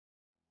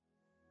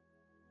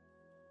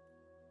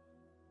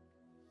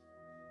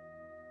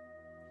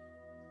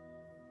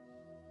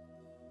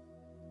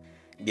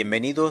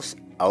Bienvenidos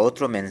a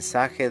otro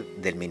mensaje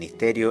del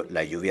Ministerio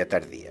La Lluvia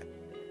Tardía,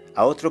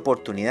 a otra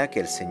oportunidad que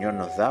el Señor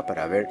nos da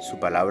para ver su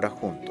palabra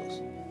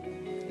juntos.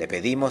 Le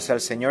pedimos al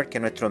Señor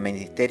que nuestro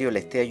ministerio le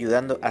esté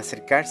ayudando a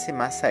acercarse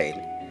más a Él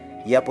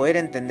y a poder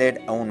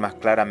entender aún más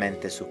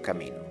claramente sus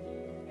caminos.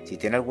 Si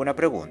tiene alguna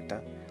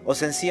pregunta o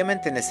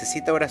sencillamente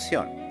necesita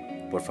oración,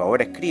 por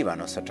favor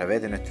escríbanos a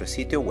través de nuestro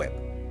sitio web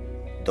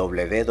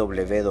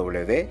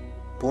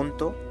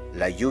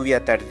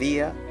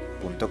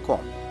www.layuviatardía.com.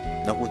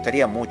 Nos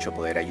gustaría mucho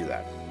poder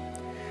ayudar.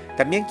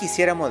 También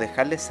quisiéramos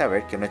dejarles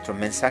saber que nuestros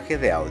mensajes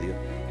de audio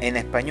en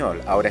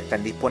español ahora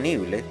están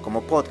disponibles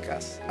como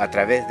podcast a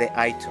través de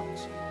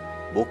iTunes.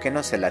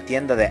 Búsquenos en la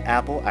tienda de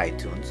Apple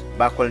iTunes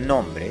bajo el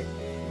nombre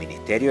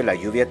Ministerio La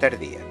Lluvia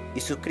Tardía y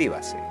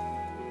suscríbase.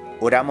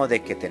 Oramos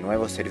de que este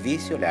nuevo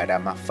servicio le hará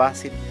más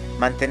fácil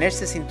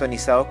mantenerse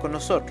sintonizado con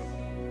nosotros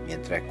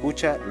mientras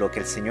escucha lo que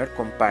el Señor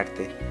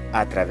comparte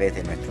a través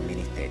de nuestro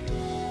ministerio.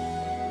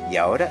 Y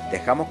ahora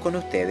dejamos con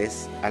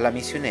ustedes a la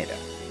misionera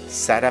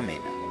Sara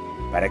Mena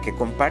para que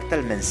comparta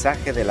el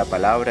mensaje de la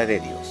palabra de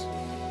Dios.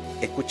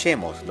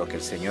 Escuchemos lo que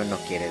el Señor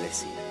nos quiere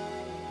decir.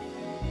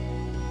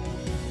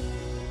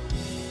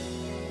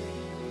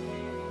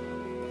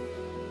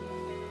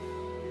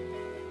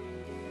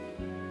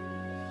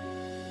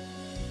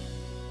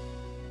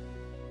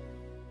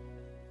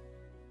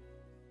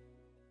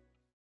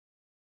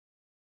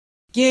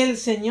 Que el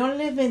Señor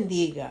les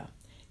bendiga.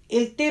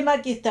 El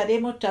tema que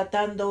estaremos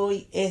tratando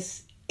hoy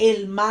es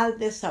el mal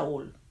de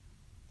Saúl.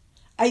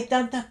 Hay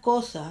tantas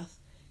cosas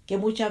que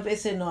muchas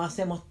veces nos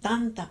hacemos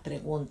tantas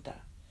preguntas,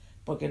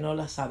 porque no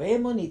las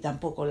sabemos ni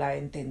tampoco las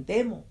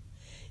entendemos.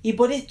 Y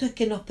por esto es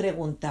que nos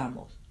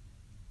preguntamos,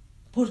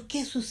 ¿por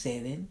qué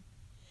suceden?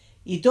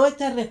 Y todas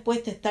estas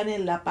respuestas están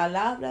en la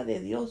palabra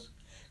de Dios,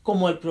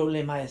 como el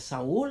problema de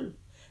Saúl,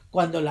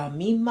 cuando la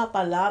misma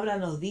palabra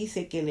nos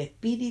dice que el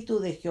espíritu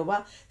de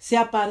Jehová se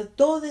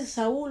apartó de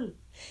Saúl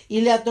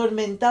y le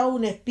atormentaba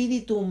un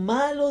espíritu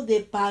malo de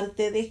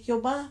parte de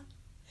Jehová.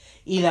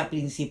 Y la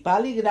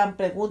principal y gran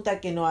pregunta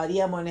que nos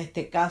haríamos en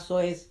este caso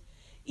es,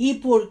 ¿y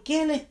por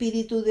qué el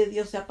espíritu de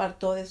Dios se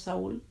apartó de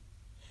Saúl?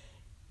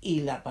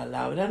 Y la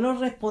palabra nos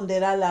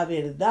responderá la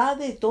verdad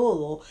de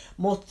todo,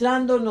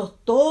 mostrándonos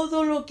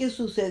todo lo que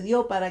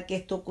sucedió para que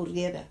esto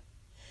ocurriera.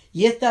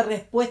 Y esta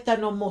respuesta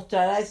nos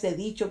mostrará ese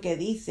dicho que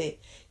dice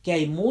que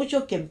hay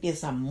muchos que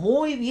empiezan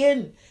muy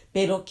bien,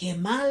 pero que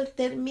mal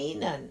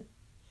terminan.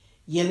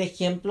 Y el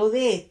ejemplo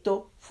de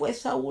esto fue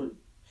Saúl,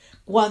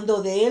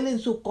 cuando de él en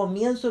sus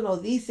comienzos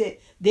nos dice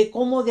de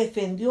cómo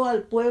defendió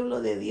al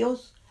pueblo de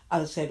Dios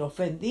al ser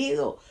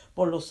ofendido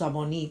por los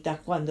amonitas,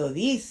 cuando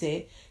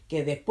dice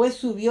que después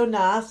subió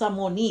Naas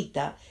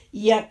amonita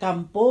y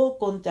acampó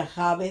contra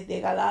Jabes de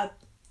Galaad.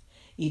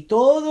 Y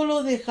todos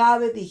los de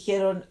Jabes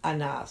dijeron a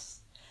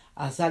Naas,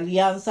 haz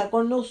alianza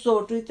con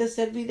nosotros y te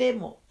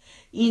serviremos.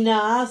 Y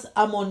Naas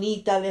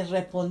amonita les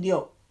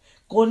respondió,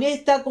 con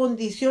esta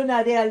condición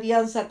haré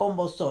alianza con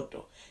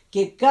vosotros,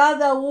 que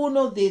cada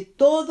uno de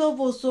todos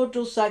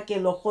vosotros saque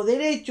el ojo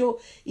derecho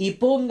y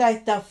ponga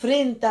esta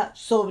afrenta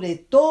sobre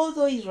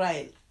todo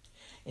Israel.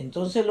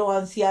 Entonces los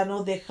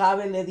ancianos de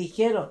Jabes le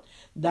dijeron,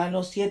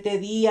 danos 7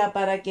 días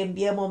para que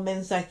enviemos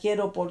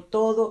mensajeros por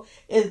todo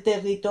el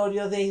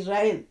territorio de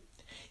Israel.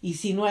 Y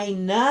si no hay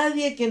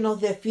nadie que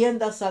nos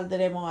defienda,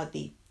 saldremos a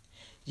ti.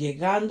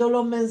 Llegando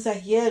los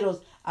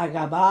mensajeros a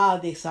Gabaa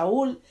de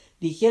Saúl,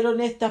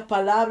 dijeron estas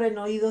palabras en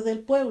oídos del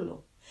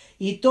pueblo.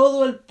 Y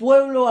todo el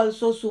pueblo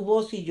alzó su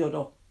voz y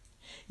lloró.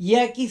 Y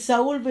aquí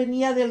Saúl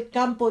venía del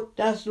campo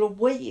tras los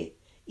bueyes.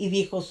 Y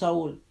dijo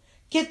Saúl,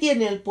 ¿qué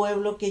tiene el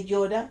pueblo que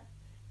llora?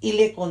 Y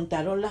le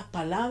contaron las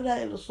palabras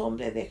de los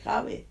hombres de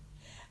Jabes.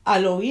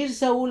 Al oír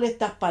Saúl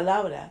estas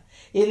palabras,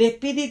 el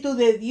Espíritu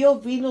de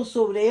Dios vino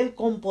sobre él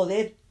con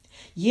poder.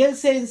 Y él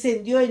se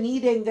encendió en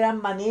ira en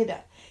gran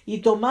manera, y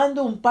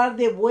tomando un par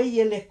de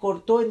bueyes les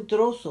cortó en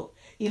trozos,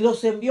 y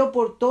los envió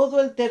por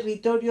todo el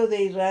territorio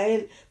de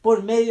Israel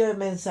por medio de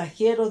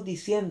mensajeros,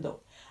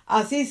 diciendo,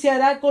 así se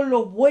hará con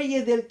los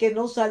bueyes del que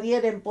no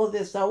saliera en pos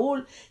de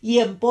Saúl y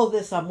en pos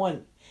de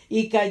Samuel.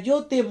 Y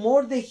cayó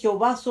temor de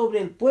Jehová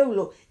sobre el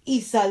pueblo,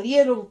 y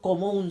salieron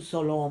como un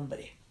solo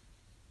hombre.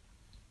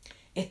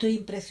 Esto es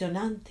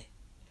impresionante.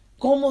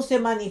 Cómo se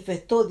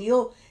manifestó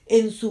Dios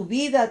en su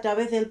vida a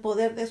través del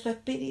poder de su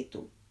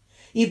espíritu.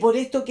 Y por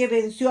esto que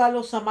venció a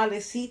los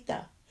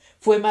amalecitas.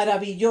 Fue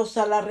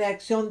maravillosa la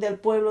reacción del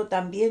pueblo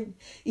también.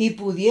 Y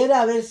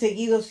pudiera haber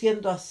seguido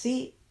siendo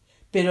así.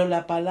 Pero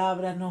la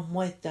palabra nos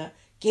muestra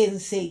que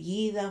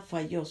enseguida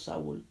falló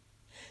Saúl,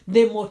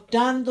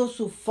 demostrando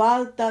su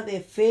falta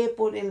de fe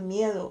por el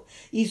miedo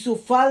y su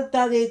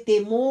falta de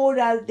temor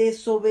al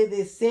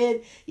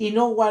desobedecer y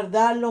no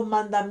guardar los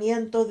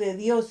mandamientos de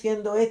Dios,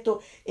 siendo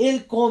esto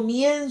el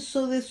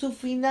comienzo de su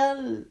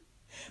final.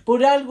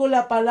 Por algo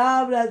la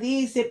palabra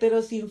dice,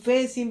 pero sin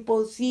fe es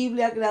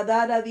imposible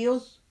agradar a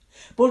Dios,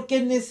 porque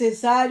es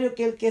necesario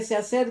que el que se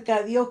acerca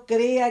a Dios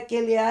crea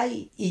que le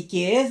hay y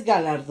que es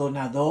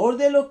galardonador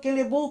de los que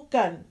le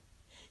buscan.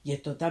 Y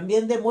esto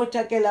también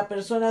demuestra que la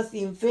persona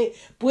sin fe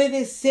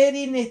puede ser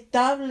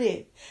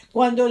inestable.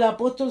 Cuando el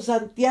apóstol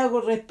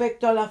Santiago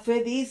respecto a la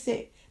fe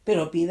dice,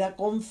 pero pida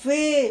con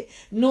fe,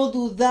 no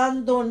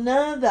dudando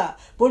nada,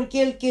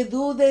 porque el que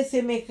duda es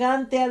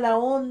semejante a la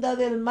onda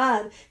del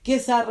mar, que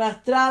es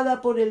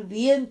arrastrada por el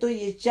viento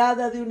y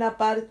echada de una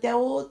parte a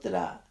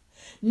otra.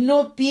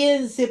 No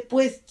piense,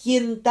 pues,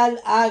 quien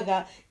tal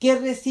haga, que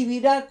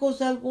recibirá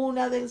cosa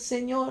alguna del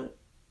Señor.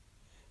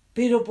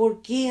 Pero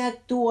 ¿por qué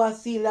actúa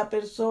así la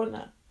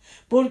persona?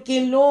 Porque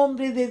el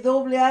hombre de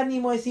doble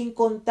ánimo es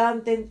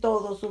inconstante en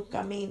todos sus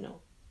caminos.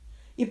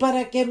 ¿Y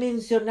para qué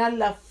mencionar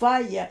la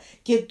falla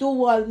que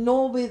tuvo al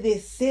no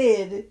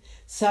obedecer,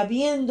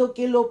 sabiendo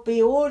que lo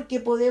peor que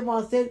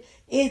podemos hacer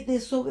es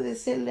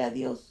desobedecerle a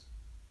Dios?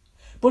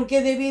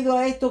 Porque debido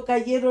a esto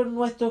cayeron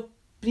nuestros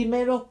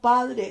primeros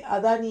padres,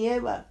 Adán y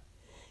Eva.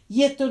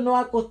 Y esto nos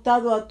ha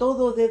costado a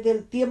todos desde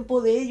el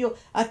tiempo de ellos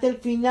hasta el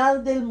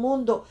final del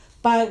mundo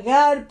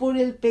pagar por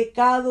el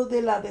pecado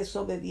de la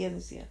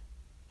desobediencia.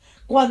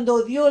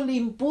 Cuando Dios le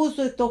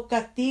impuso estos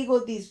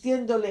castigos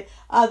diciéndole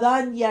a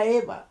Adán y a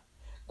Eva,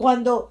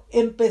 cuando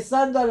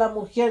empezando a la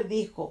mujer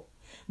dijo,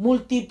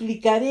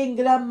 multiplicaré en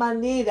gran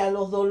manera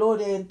los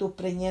dolores en tus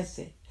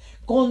preñeces.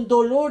 Con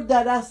dolor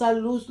darás a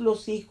luz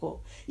los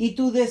hijos, y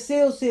tu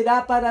deseo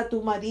será para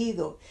tu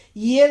marido,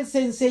 y él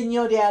se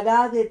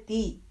enseñoreará de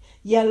ti.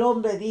 Y al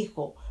hombre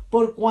dijo,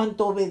 por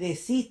cuanto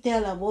obedeciste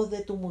a la voz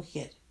de tu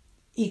mujer,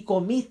 y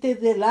comiste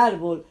del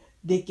árbol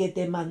de que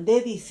te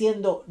mandé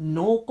diciendo,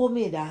 no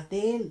comerás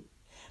de él.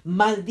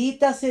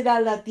 Maldita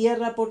será la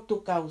tierra por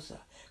tu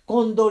causa.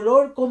 Con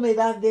dolor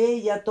comerás de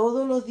ella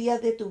todos los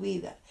días de tu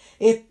vida.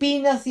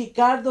 Espinas y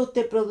cardos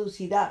te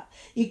producirá,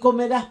 y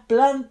comerás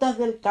plantas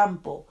del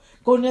campo.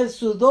 Con el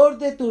sudor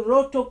de tu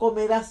rostro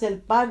comerás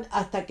el pan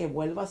hasta que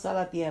vuelvas a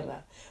la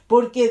tierra,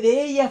 porque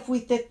de ella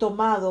fuiste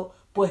tomado,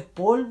 pues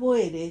polvo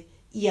eres,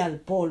 y al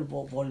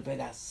polvo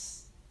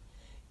volverás.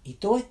 Y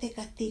todo este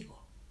castigo,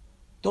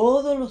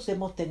 todos los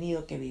hemos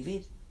tenido que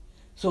vivir,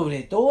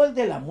 sobre todo el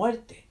de la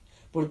muerte,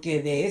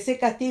 porque de ese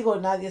castigo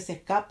nadie se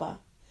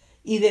escapa.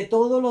 Y de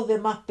todos los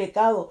demás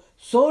pecados,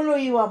 solo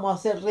íbamos a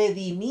ser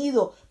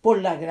redimidos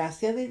por la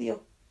gracia de Dios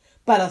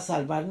para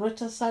salvar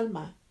nuestras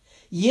almas.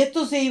 Y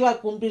esto se iba a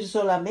cumplir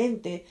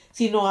solamente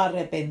si nos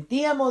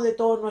arrepentíamos de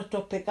todos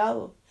nuestros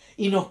pecados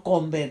y nos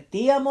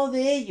convertíamos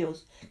de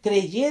ellos,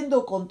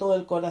 creyendo con todo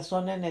el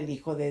corazón en el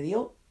Hijo de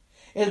Dios,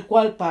 el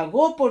cual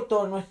pagó por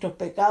todos nuestros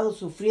pecados,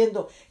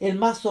 sufriendo el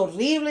más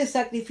horrible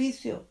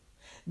sacrificio,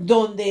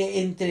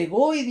 donde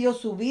entregó y dio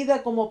su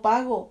vida como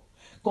pago,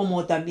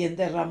 como también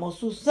derramó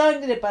su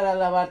sangre para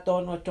lavar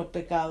todos nuestros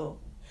pecados.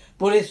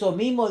 Por eso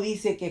mismo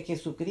dice que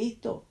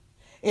Jesucristo,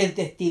 el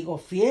testigo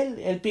fiel,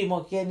 el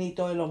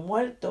primogénito de los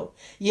muertos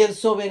y el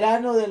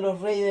soberano de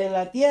los reyes de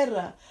la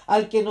tierra,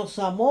 al que nos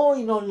amó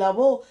y nos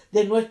lavó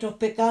de nuestros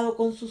pecados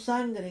con su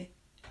sangre.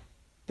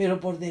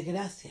 Pero por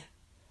desgracia,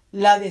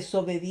 la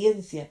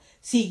desobediencia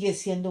sigue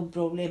siendo un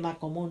problema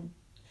común.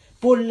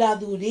 Por la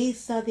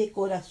dureza de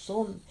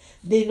corazón,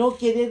 de no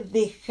querer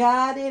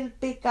dejar el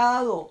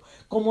pecado,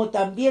 como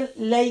también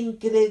la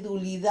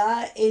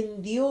incredulidad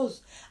en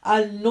Dios,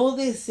 al no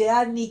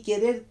desear ni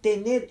querer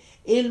tener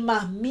el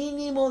más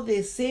mínimo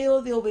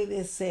deseo de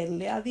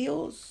obedecerle a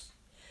Dios.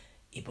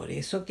 Y por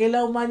eso que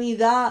la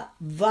humanidad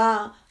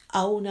va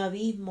a un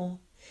abismo.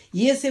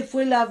 Y ese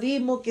fue el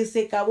abismo que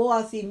se cavó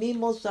a sí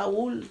mismo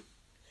Saúl.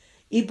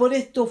 Y por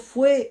esto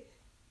fue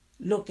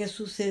lo que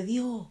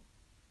sucedió,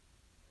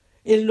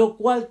 en lo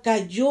cual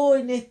cayó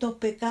en estos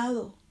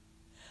pecados,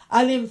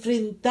 al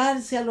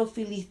enfrentarse a los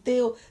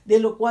filisteos, de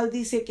lo cual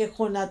dice que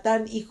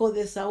Jonatán, hijo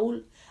de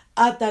Saúl,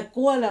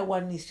 atacó a la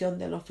guarnición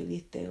de los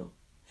filisteos.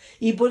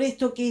 Y por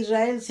esto que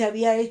Israel se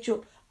había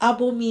hecho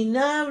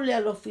abominable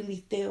a los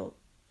filisteos.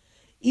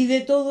 Y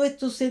de todo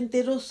esto se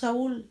enteró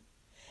Saúl,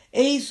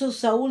 e hizo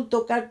Saúl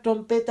tocar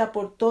trompeta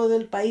por todo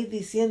el país,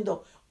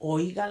 diciendo,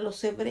 oigan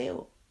los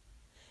hebreos.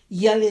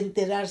 Y al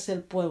enterarse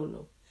el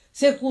pueblo,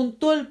 se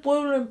juntó el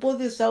pueblo en pos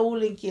de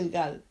Saúl en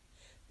Gilgal.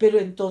 Pero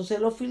entonces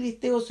los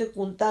filisteos se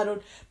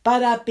juntaron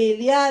para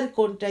pelear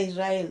contra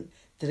Israel.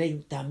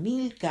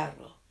 30,000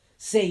 carros,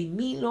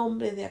 6,000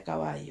 hombres de a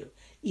caballo,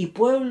 y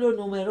pueblo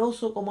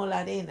numeroso como la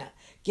arena,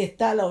 que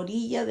está a la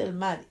orilla del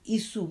mar.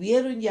 Y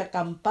subieron y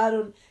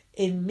acamparon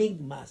en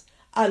Migmas,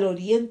 al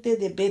oriente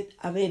de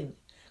Bet-Aven,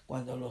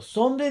 cuando los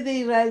hombres de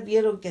Israel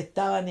vieron que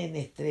estaban en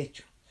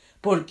estrecho,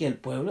 porque el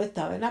pueblo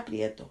estaba en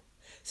aprieto.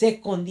 Se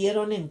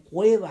escondieron en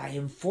cuevas,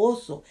 en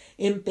fosos,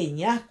 en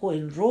peñascos,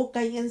 en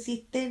roca y en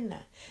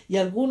cisternas. Y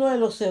algunos de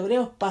los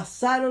hebreos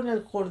pasaron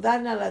el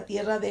Jordán a la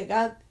tierra de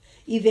Gad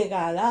y de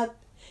Galaad.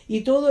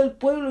 Y todo el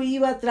pueblo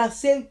iba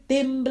tras él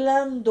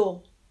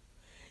temblando.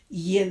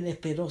 Y él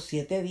esperó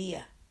 7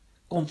 días,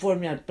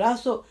 conforme al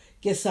plazo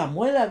que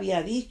Samuel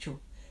había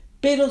dicho.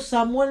 Pero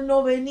Samuel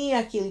no venía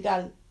a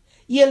Gilgal,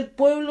 y el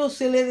pueblo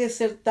se le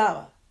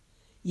desertaba.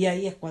 Y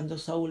ahí es cuando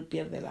Saúl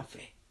pierde la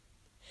fe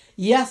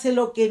y hace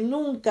lo que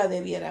nunca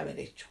debiera haber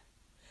hecho.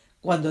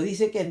 Cuando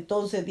dice que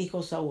entonces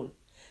dijo Saúl,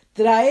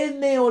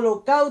 traedme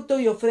holocausto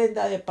y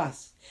ofrenda de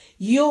paz.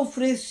 Y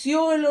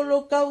ofreció el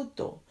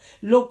holocausto,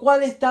 lo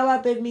cual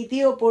estaba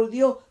permitido por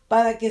Dios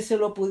para que se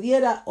lo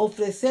pudiera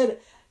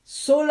ofrecer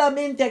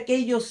solamente a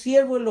aquellos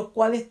siervos en los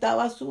cuales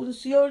estaba su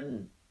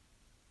unción.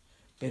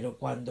 Pero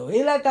cuando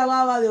él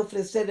acababa de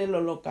ofrecer el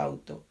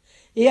holocausto,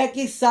 he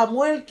aquí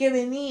Samuel que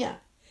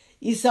venía,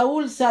 y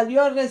Saúl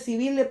salió a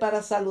recibirle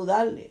para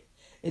saludarle.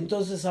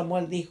 Entonces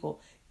Samuel dijo: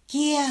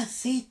 ¿qué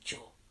has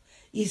hecho?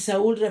 Y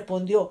Saúl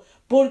respondió: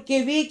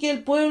 porque vi que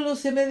el pueblo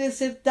se me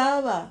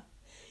desertaba,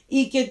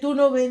 y que tú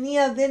no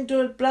venías dentro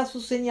del plazo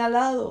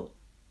señalado,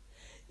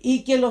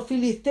 y que los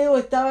filisteos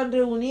estaban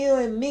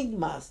reunidos en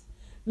Migmas.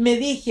 Me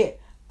dije: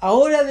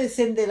 ahora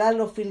descenderán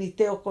los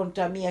filisteos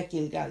contra mí a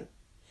Gilgal.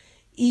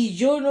 Y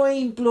yo no he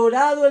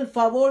implorado el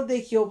favor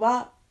de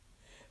Jehová.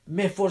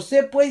 Me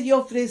esforcé pues y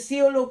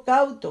ofrecí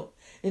holocausto.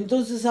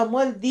 Entonces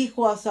Samuel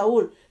dijo a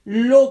Saúl: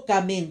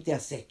 locamente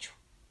has hecho.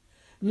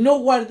 No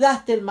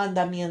guardaste el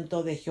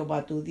mandamiento de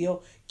Jehová tu Dios,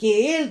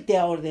 que él te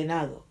ha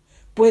ordenado.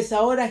 Pues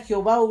ahora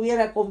Jehová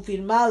hubiera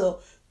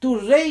confirmado tu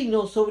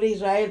reino sobre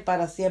Israel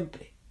para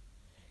siempre.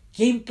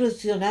 Qué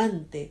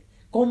impresionante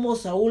cómo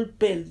Saúl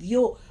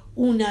perdió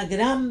una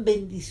gran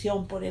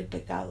bendición por el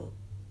pecado.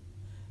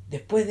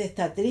 Después de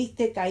esta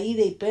triste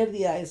caída y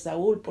pérdida de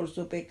Saúl por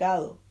su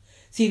pecado,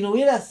 si no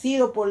hubiera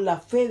sido por la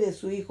fe de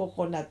su hijo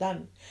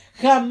Jonatán,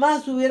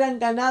 jamás hubieran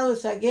ganado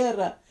esa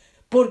guerra,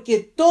 porque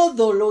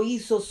todo lo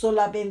hizo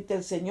solamente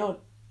el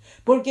Señor,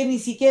 porque ni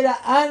siquiera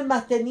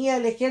armas tenía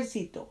el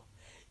ejército.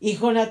 Y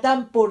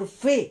Jonatán, por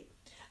fe,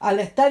 al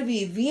estar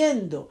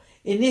viviendo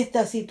en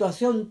esta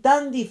situación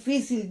tan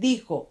difícil,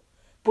 dijo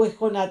pues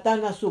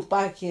Jonatán a su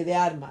paje de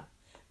armas: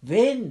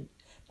 ven,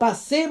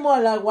 pasemos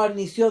a la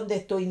guarnición de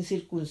estos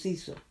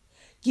incircuncisos.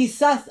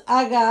 Quizás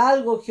haga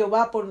algo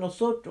Jehová por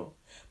nosotros,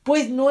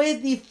 pues no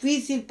es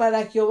difícil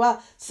para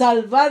Jehová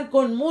salvar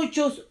con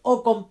muchos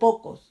o con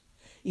pocos.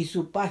 Y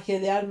su paje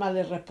de armas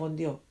le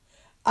respondió: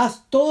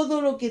 haz todo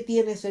lo que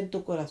tienes en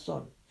tu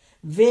corazón.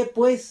 Ve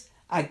pues,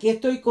 aquí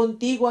estoy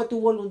contigo a tu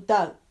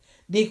voluntad.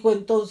 Dijo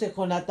entonces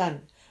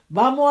Jonatán: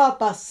 vamos a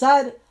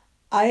pasar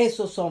a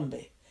esos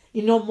hombres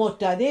y nos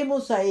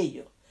mostraremos a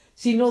ellos.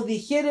 Si nos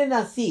dijeren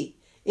así: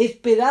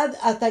 esperad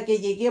hasta que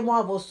lleguemos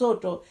a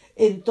vosotros,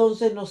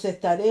 entonces nos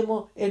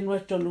estaremos en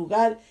nuestro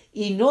lugar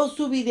y no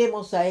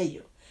subiremos a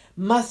ellos.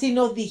 Mas si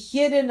nos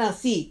dijeren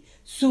así: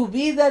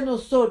 subid a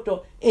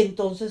nosotros,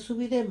 entonces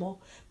subiremos,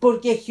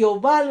 porque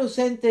Jehová los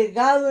ha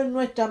entregado en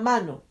nuestra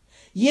mano,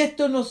 y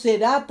esto nos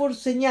será por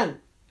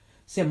señal.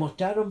 Se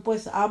mostraron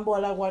pues ambos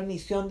a la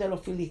guarnición de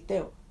los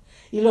filisteos.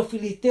 Y los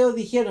filisteos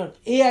dijeron: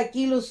 he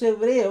aquí los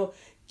hebreos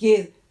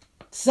que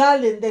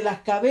salen de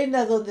las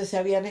cavernas donde se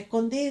habían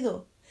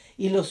escondido.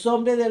 Y los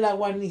hombres de la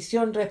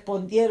guarnición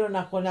respondieron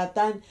a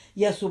Jonatán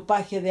y a su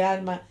paje de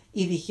armas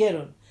y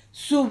dijeron: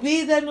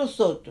 subid a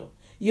nosotros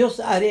y os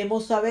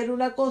haremos saber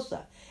una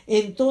cosa.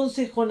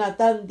 Entonces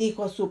Jonatán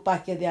dijo a su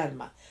paje de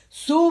armas: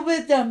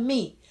 sube tras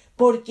mí,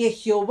 porque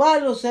Jehová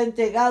los ha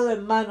entregado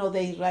en manos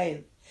de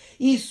Israel.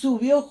 Y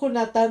subió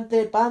Jonatán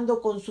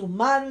trepando con sus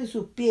manos y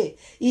sus pies,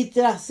 y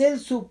tras él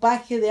su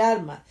paje de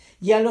armas.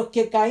 Y a los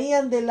que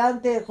caían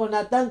delante de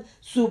Jonatán,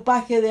 su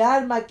paje de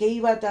armas que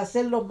iba tras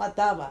él los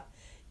mataba.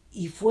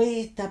 Y fue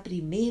esta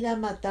primera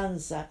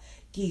matanza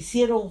que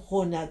hicieron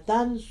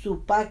Jonatán,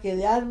 su paje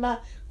de armas,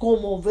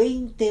 como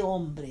 20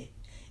 hombres,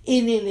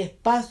 en el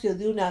espacio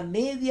de una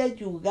media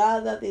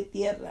yugada de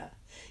tierra.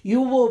 Y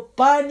hubo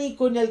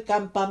pánico en el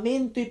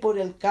campamento y por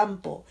el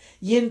campo,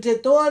 y entre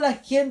toda la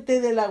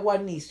gente de la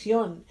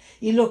guarnición,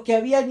 y los que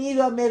habían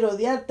ido a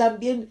merodear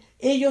también,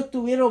 ellos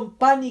tuvieron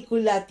pánico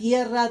y la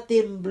tierra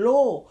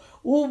tembló.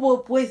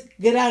 Hubo pues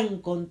gran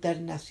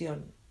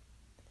consternación.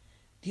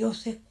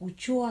 Dios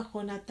escuchó a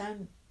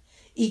Jonatán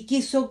y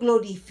quiso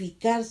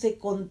glorificarse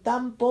con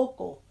tan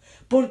poco,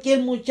 porque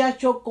el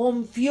muchacho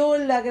confió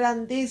en la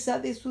grandeza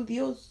de su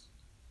Dios.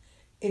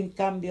 En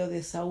cambio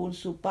de Saúl,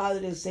 su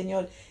padre, el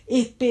Señor,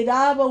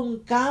 esperaba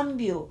un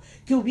cambio,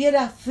 que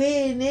hubiera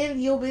fe en él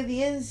y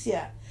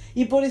obediencia.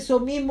 Y por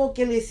eso mismo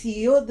que le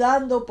siguió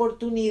dando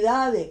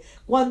oportunidades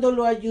cuando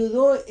lo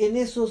ayudó en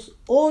esos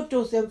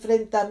otros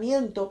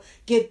enfrentamientos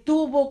que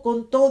tuvo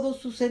con todos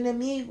sus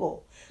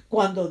enemigos.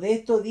 Cuando de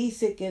esto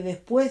dice que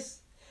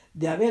después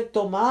de haber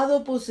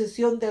tomado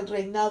posesión del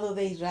reinado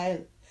de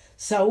Israel,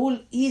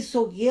 Saúl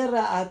hizo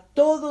guerra a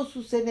todos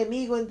sus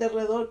enemigos en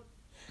derredor,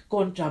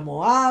 contra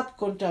Moab,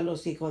 contra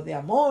los hijos de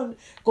Amón,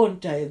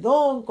 contra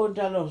Edom,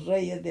 contra los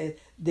reyes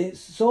de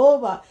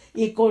Soba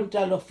y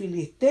contra los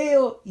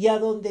filisteos, y a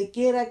donde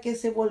quiera que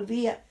se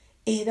volvía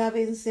era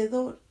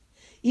vencedor.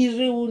 Y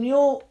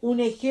reunió un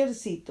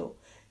ejército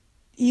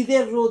y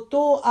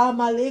derrotó a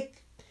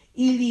Amalec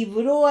y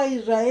libró a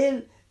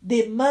Israel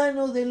de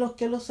manos de los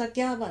que lo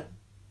saqueaban.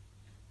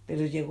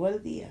 Pero llegó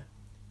el día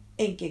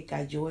en que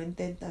cayó en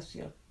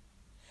tentación,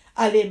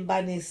 al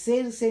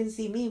envanecerse en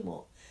sí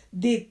mismo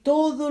de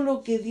todo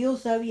lo que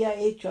Dios había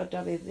hecho a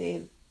través de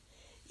él,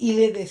 y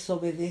le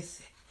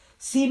desobedece,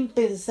 sin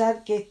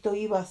pensar que esto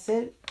iba a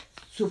ser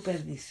su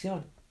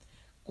perdición.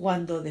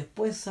 Cuando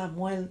después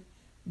Samuel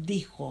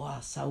dijo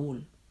a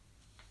Saúl: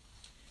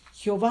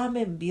 Jehová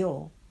me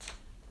envió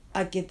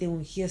a que te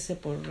ungiese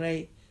por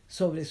rey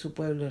sobre su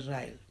pueblo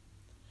Israel.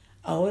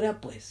 Ahora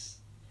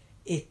pues,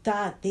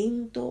 está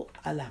atento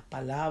a las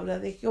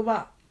palabras de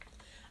Jehová.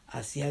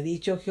 Así ha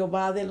dicho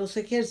Jehová de los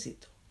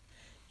ejércitos.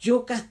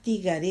 Yo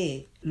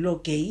castigaré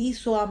lo que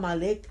hizo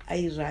Amalec a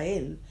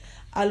Israel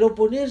al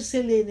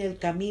oponérsele en el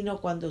camino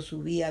cuando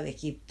subía de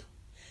Egipto.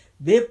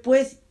 Ve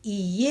pues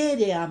y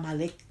hiere a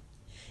Amalec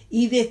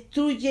y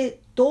destruye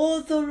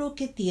todo lo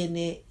que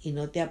tiene y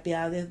no te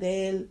apiades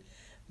de él.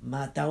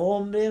 Mata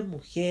hombres,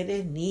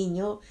 mujeres,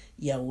 niños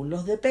y aun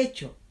los de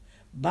pecho,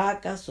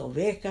 vacas,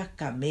 ovejas,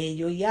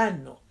 camellos y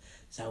asnos.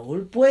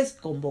 Saúl pues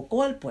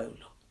convocó al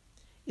pueblo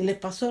y les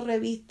pasó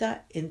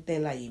revista en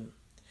Telaim,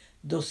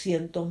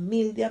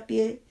 200,000 de a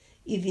pie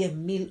y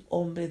 10,000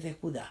 hombres de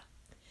Judá.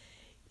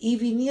 Y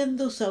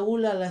viniendo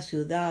Saúl a la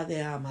ciudad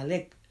de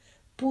Amalec,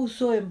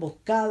 puso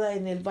emboscada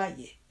en el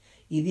valle.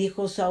 Y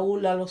dijo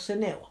Saúl a los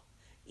ceneos: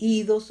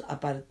 Idos,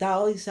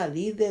 apartaos y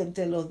salid de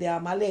entre los de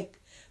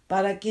Amalec,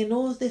 para que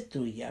no os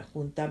destruya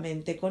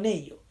juntamente con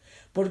ellos,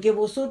 porque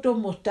vosotros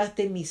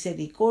mostrasteis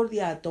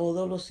misericordia a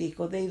todos los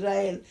hijos de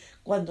Israel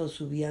cuando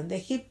subían de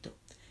Egipto.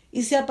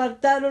 Y se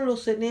apartaron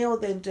los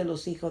ceneos de entre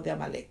los hijos de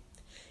Amalec.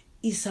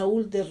 Y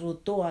Saúl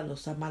derrotó a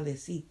los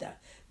amalecitas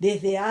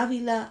desde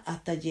Ávila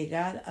hasta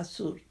llegar a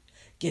Sur,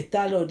 que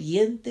está al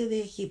oriente de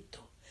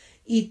Egipto,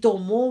 y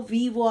tomó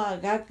vivo a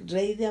Agag,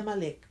 rey de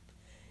Amalec.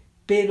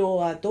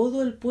 Pero a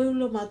todo el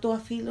pueblo mató a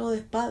filo de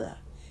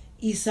espada.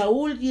 Y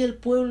Saúl y el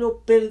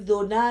pueblo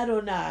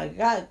perdonaron a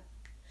Agag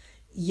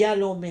y a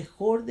lo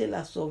mejor de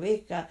las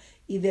ovejas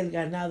y del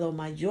ganado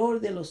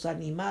mayor de los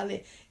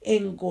animales,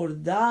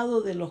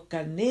 engordado de los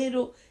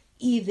carneros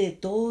y de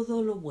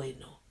todo lo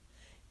bueno.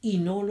 Y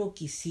no lo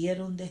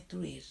quisieron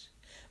destruir,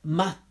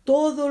 mas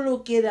todo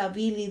lo que era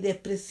vil y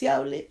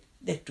despreciable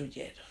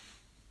destruyeron.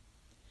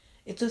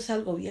 Esto es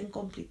algo bien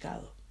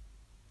complicado.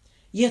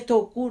 Y esto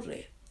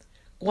ocurre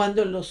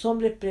cuando en los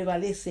hombres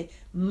prevalece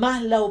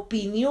más la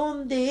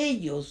opinión de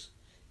ellos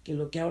que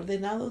lo que ha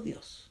ordenado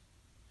Dios.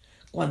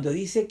 Cuando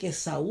dice que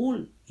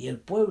Saúl y el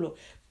pueblo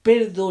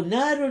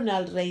perdonaron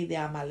al rey de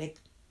Amalec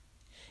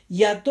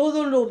y a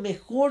todo lo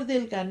mejor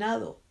del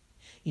ganado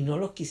y no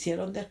los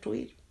quisieron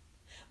destruir,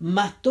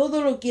 mas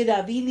todo lo que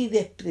era vil y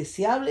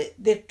despreciable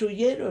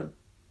destruyeron.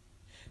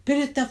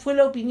 Pero esta fue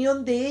la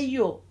opinión de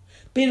ellos,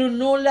 pero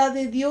no la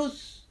de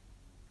Dios.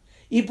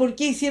 ¿Y por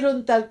qué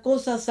hicieron tal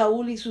cosa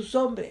Saúl y sus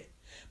hombres?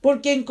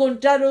 Porque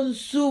encontraron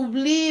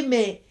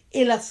sublime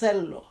el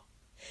hacerlo,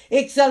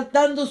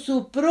 exaltando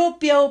su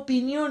propia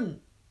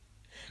opinión.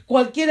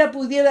 Cualquiera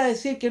pudiera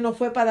decir que no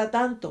fue para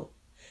tanto,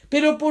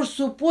 pero por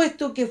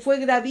supuesto que fue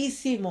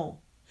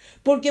gravísimo,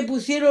 porque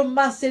pusieron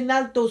más en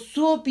alto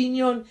su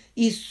opinión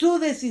y su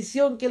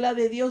decisión que la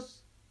de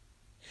Dios.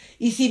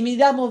 Y si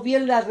miramos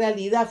bien, la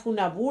realidad fue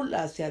una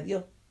burla hacia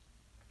Dios,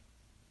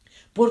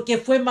 porque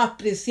fue más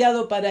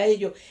preciado para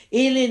ellos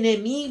el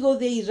enemigo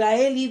de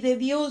Israel y de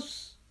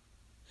Dios,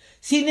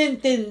 sin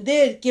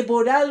entender que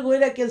por algo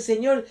era que el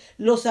Señor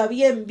los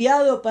había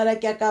enviado para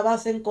que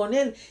acabasen con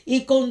él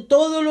y con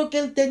todo lo que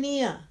él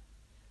tenía.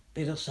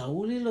 Pero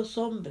Saúl y los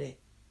hombres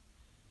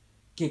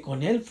que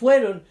con él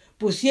fueron,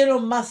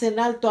 pusieron más en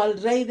alto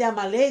al rey de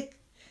Amalec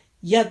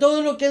y a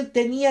todo lo que él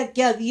tenía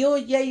que a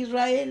Dios y a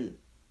Israel.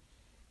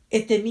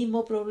 Este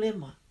mismo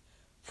problema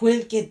fue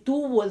el que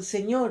tuvo el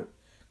Señor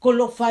con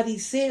los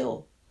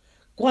fariseos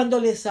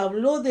cuando les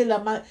habló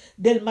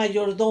del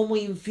mayordomo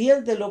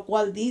infiel, de lo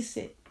cual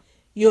dice: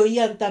 y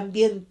oían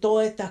también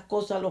todas estas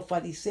cosas los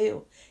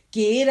fariseos,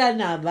 que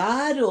eran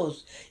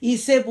avaros y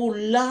se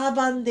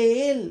burlaban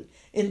de él.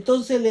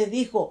 Entonces les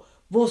dijo: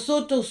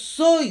 vosotros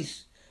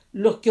sois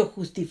los que os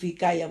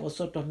justificáis a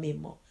vosotros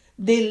mismos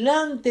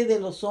delante de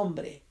los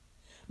hombres,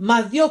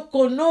 mas Dios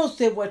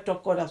conoce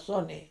vuestros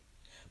corazones,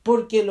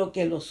 porque lo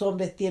que los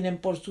hombres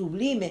tienen por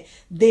sublime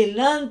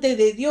delante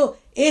de Dios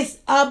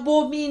es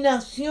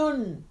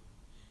abominación.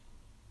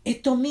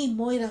 Esto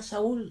mismo era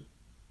Saúl,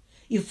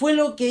 y fue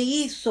lo que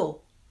hizo.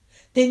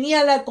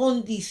 Tenía la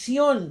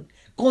condición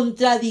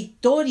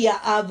contradictoria,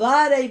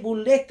 avara y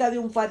burlesca de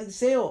un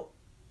fariseo.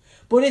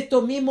 Por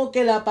esto mismo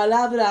que la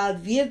palabra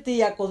advierte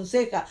y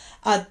aconseja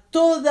a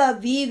toda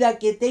vida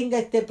que tenga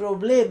este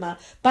problema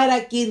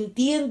para que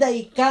entienda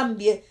y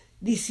cambie,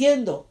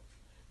 diciendo: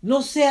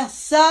 no seas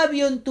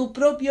sabio en tu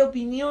propia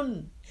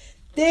opinión,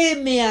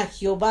 teme a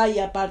Jehová y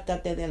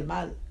apártate del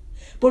mal,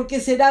 porque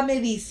será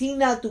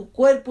medicina a tu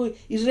cuerpo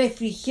y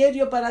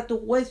refrigerio para tus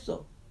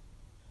huesos.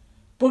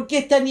 ¿Por qué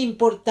es tan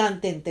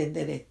importante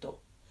entender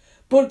esto?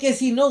 Porque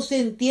si no se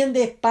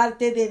entiende es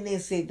parte de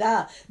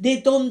necedad, de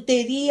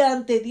tontería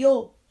ante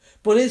Dios.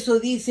 Por eso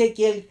dice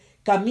que el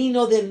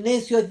camino del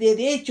necio es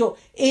derecho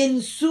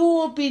en su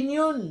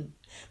opinión,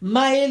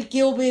 mas el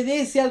que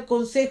obedece al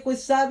consejo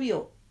es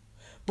sabio.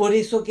 Por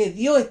eso que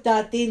Dios está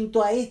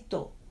atento a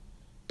esto.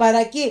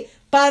 ¿Para qué?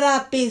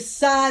 Para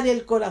pesar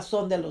el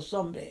corazón de los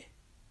hombres.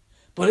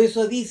 Por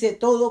eso dice: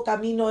 todo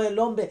camino del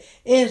hombre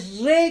es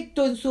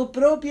recto en su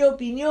propia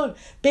opinión,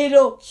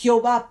 pero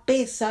Jehová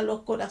pesa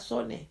los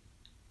corazones.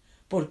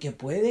 porque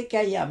puede que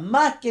haya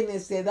más que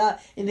necedad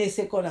en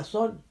ese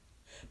corazón.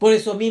 Por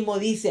eso mismo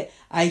dice,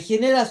 hay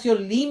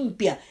generación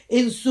limpia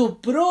en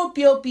su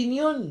propia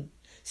opinión,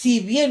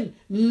 si bien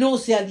no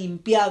se ha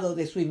limpiado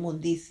de su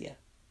inmundicia.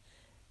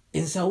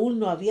 En Saúl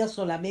no había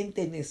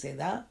solamente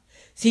necedad,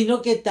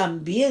 sino que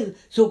también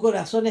su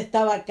corazón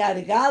estaba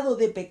cargado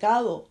de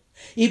pecado,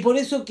 y por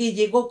eso que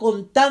llegó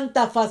con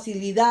tanta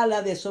facilidad a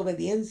la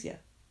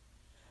desobediencia,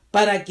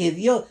 para que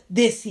Dios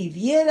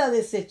decidiera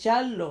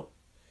desecharlo.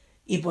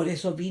 Y por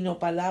eso vino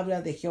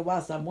palabra de Jehová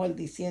a Samuel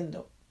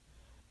diciendo,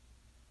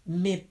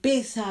 me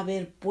pesa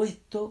haber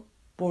puesto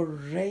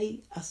por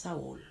rey a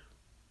Saúl,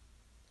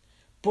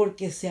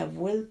 porque se ha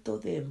vuelto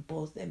de en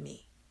pos de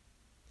mí,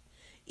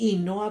 y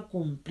no ha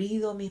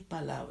cumplido mis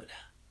palabras.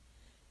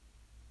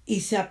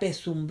 Y se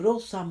apesumbró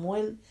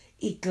Samuel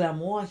y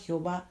clamó a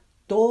Jehová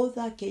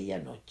toda aquella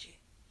noche.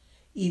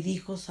 Y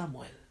dijo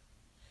Samuel,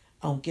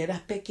 aunque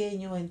eras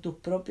pequeño en tus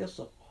propios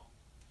ojos,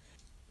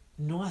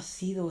 ¿no has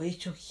sido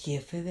hecho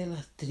jefe de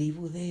las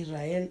tribus de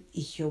Israel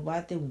y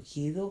Jehová te ha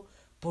ungido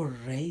por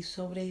rey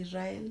sobre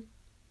Israel?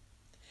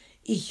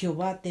 Y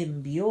Jehová te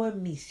envió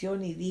en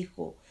misión y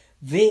dijo,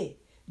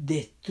 ve,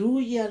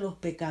 destruye a los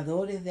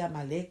pecadores de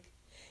Amalec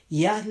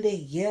y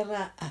hazles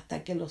guerra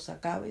hasta que los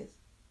acabes.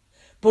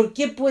 ¿Por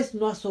qué pues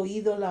no has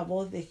oído la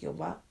voz de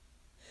Jehová,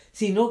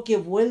 sino que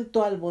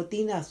vuelto al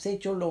botín has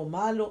hecho lo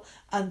malo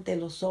ante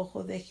los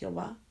ojos de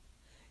Jehová?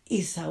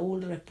 Y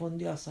Saúl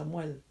respondió a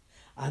Samuel,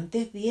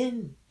 antes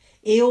bien,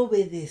 he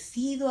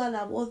obedecido a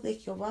la voz de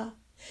Jehová,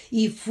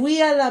 y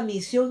fui a la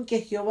misión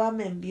que Jehová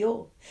me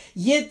envió,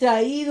 y he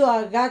traído a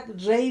Agag,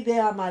 rey de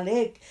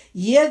Amalec,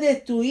 y he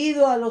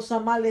destruido a los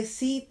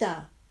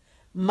amalecitas.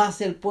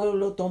 Mas el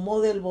pueblo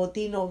tomó del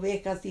botín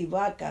ovejas y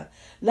vacas,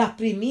 las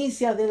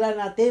primicias del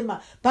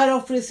anatema, para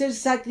ofrecer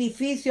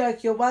sacrificio a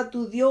Jehová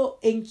tu Dios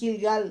en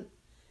Gilgal.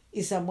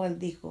 Y Samuel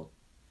dijo,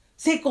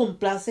 ¿se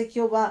complace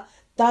Jehová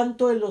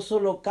tanto en los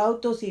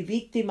holocaustos y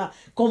víctimas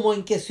como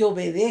en que se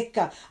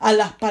obedezca a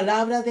las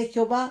palabras de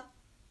Jehová?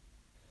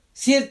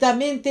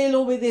 Ciertamente el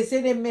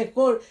obedecer es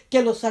mejor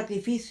que los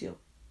sacrificios,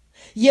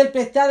 y el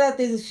prestar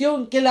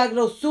atención que la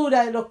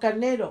grosura de los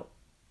carneros.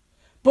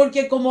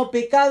 Porque como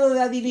pecado de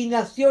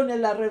adivinación es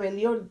la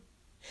rebelión,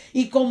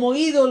 y como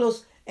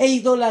ídolos e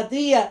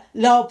idolatría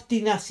la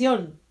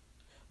obstinación.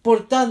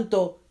 Por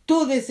tanto,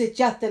 tú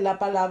desechaste la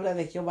palabra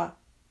de Jehová.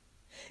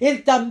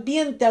 Él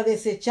también te ha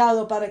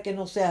desechado para que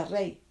no seas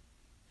rey.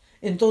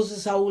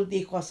 Entonces Saúl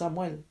dijo a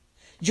Samuel,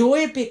 yo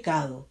he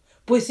pecado,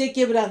 pues he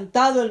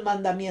quebrantado el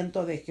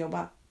mandamiento de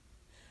Jehová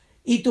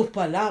y tus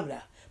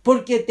palabras,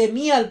 porque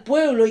temía al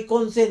pueblo y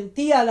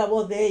consentía a la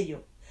voz de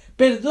ellos.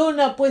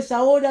 Perdona pues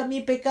ahora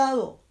mi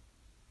pecado.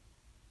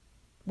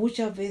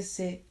 Muchas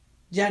veces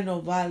ya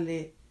no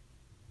vale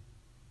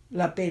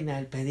la pena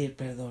el pedir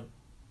perdón.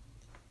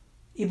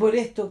 Y por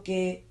esto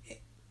que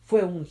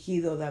fue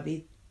ungido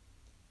David,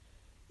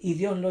 y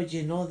Dios lo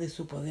llenó de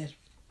su poder,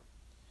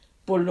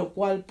 por lo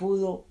cual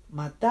pudo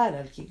matar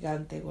al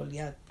gigante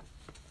Goliat.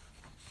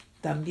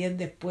 También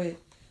después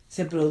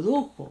se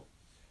produjo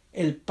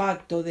el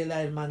pacto de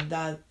la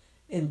hermandad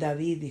en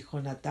David y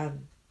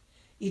Jonatán.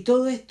 Y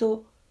todo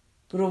esto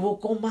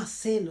provocó más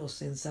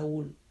celos en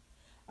Saúl,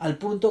 al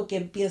punto que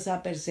empieza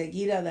a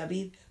perseguir a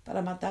David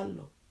para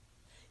matarlo.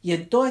 Y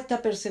en toda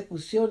esta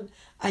persecución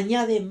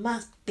añade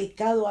más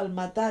pecado al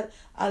matar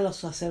a los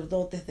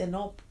sacerdotes de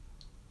Nob,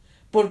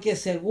 porque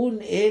según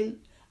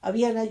él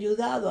habían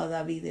ayudado a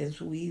David en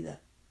su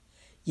vida.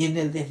 Y en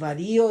el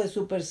desvarío de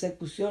su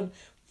persecución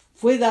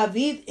fue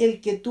David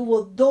el que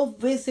tuvo 2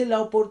 veces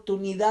la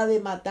oportunidad de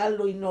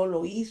matarlo y no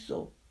lo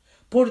hizo,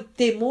 por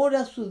temor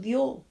a su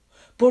Dios,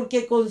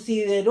 porque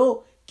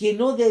consideró que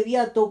no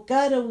debía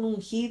tocar a un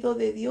ungido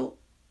de Dios.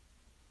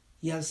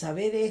 Y al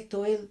saber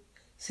esto, él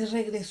se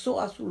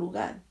regresó a su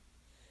lugar,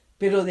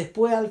 pero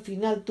después al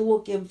final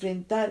tuvo que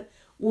enfrentar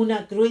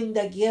una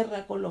cruenta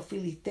guerra con los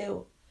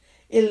filisteos,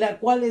 en la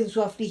cual en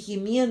su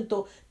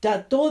afligimiento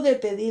trató de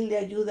pedirle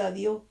ayuda a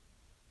Dios.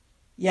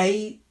 Y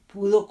ahí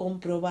pudo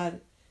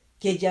comprobar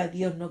que ya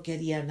Dios no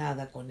quería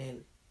nada con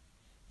él.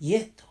 Y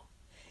esto,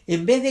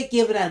 en vez de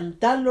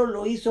quebrantarlo,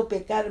 lo hizo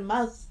pecar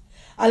más,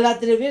 al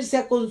atreverse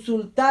a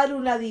consultar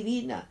una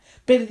divina,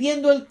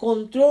 perdiendo el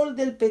control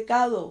del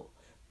pecado,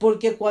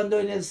 porque cuando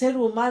en el ser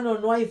humano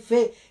no hay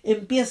fe,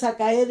 empieza a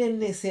caer en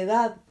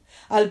necedad,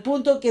 al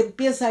punto que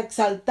empieza a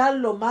exaltar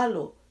lo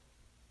malo,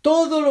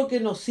 todo lo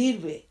que nos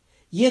sirve.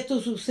 Y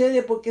esto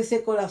sucede porque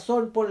ese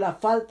corazón, por la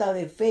falta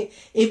de fe,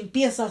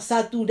 empieza a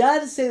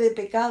saturarse de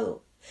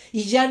pecado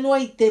y ya no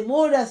hay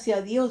temor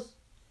hacia Dios.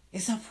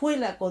 Esa fue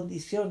la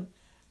condición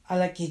a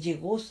la que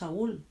llegó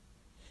Saúl.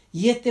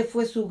 Y este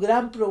fue su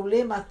gran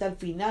problema hasta el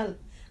final,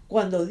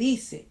 cuando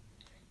dice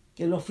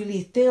que los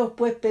filisteos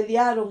pues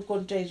pelearon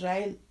contra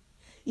Israel,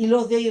 y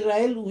los de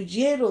Israel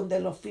huyeron de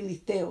los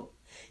filisteos,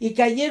 y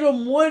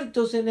cayeron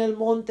muertos en el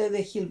monte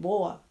de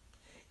Gilboa,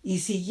 y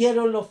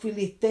siguieron los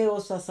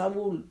filisteos a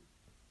Saúl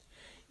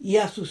y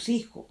a sus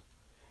hijos.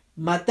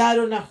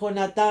 Mataron a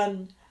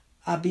Jonatán,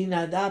 a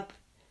Abinadab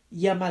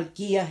y a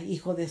Malquías,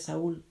 hijo de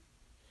Saúl.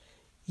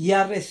 y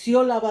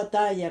arreció la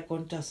batalla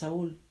contra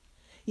Saúl,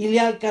 y le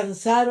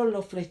alcanzaron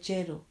los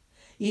flecheros,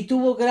 y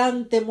tuvo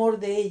gran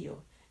temor de ellos.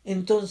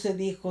 Entonces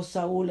dijo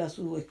Saúl a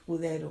su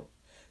escudero: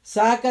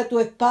 saca tu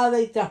espada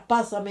y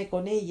traspásame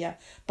con ella,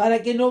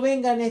 para que no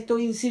vengan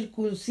estos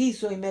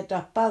incircuncisos y me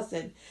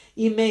traspasen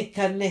y me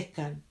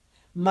escarnezcan.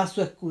 Mas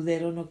su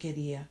escudero no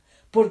quería,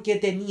 porque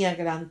tenía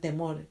gran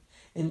temor.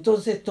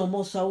 Entonces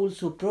tomó Saúl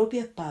su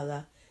propia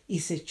espada y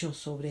se echó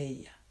sobre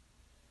ella.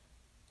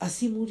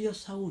 Así murió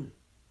Saúl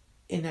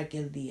en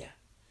aquel día,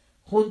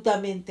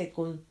 juntamente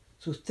con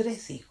sus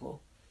 3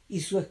 hijos y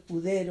su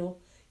escudero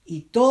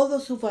y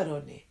todos sus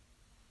varones.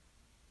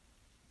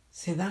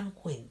 ¿Se dan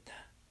cuenta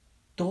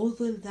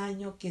todo el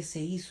daño que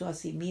se hizo a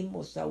sí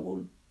mismo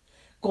Saúl,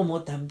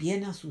 como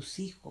también a sus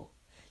hijos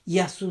y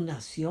a su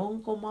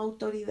nación como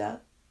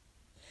autoridad?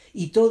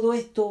 Y todo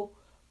esto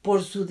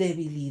por su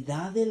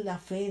debilidad en la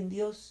fe en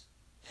Dios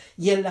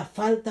y en la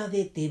falta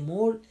de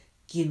temor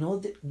que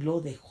no lo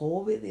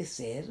dejó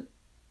obedecer.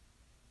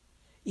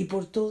 Y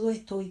por todo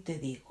esto hoy te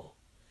digo,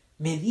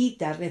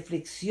 medita,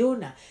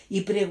 reflexiona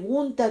y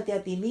pregúntate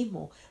a ti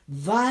mismo,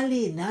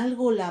 ¿vale en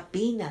algo la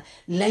pena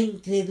la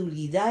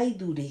incredulidad y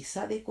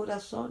dureza de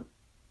corazón?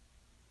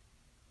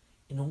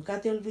 Y nunca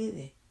te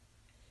olvides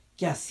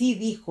que así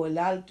dijo el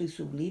alto y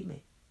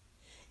sublime,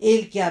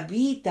 el que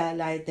habita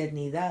la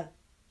eternidad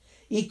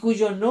y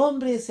cuyo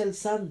nombre es el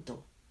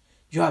Santo.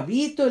 Yo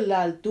habito en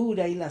la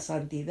altura y la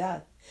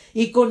santidad,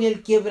 y con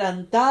el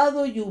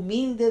quebrantado y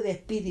humilde de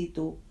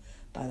espíritu,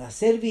 para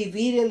hacer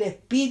vivir el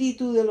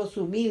espíritu de los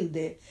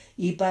humildes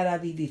y para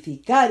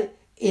vivificar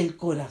el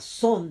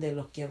corazón de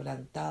los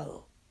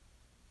quebrantados.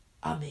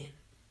 Amén.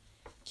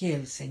 Que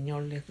el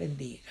Señor les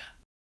bendiga.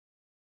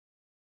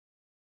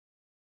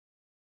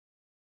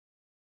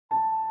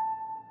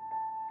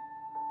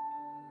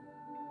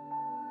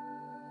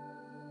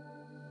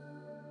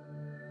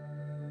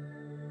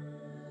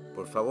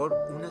 Por favor,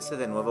 únase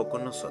de nuevo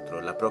con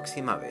nosotros la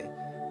próxima vez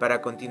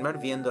para continuar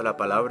viendo la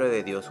palabra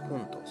de Dios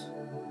juntos.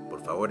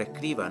 Por favor,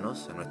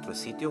 escríbanos a nuestro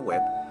sitio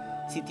web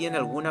si tiene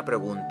alguna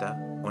pregunta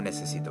o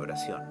necesita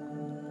oración.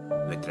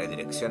 Nuestra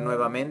dirección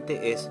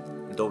nuevamente es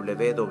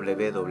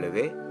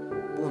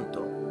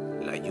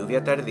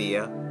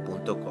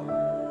www.layuviatardía.com.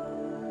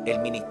 El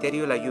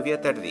Ministerio La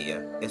Lluvia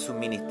Tardía es un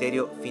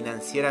ministerio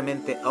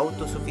financieramente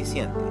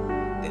autosuficiente,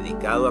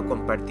 dedicado a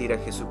compartir a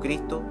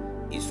Jesucristo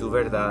y su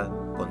verdad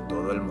con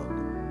todo el mundo.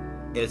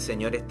 El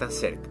Señor está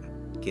cerca.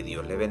 Que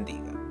Dios le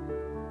bendiga.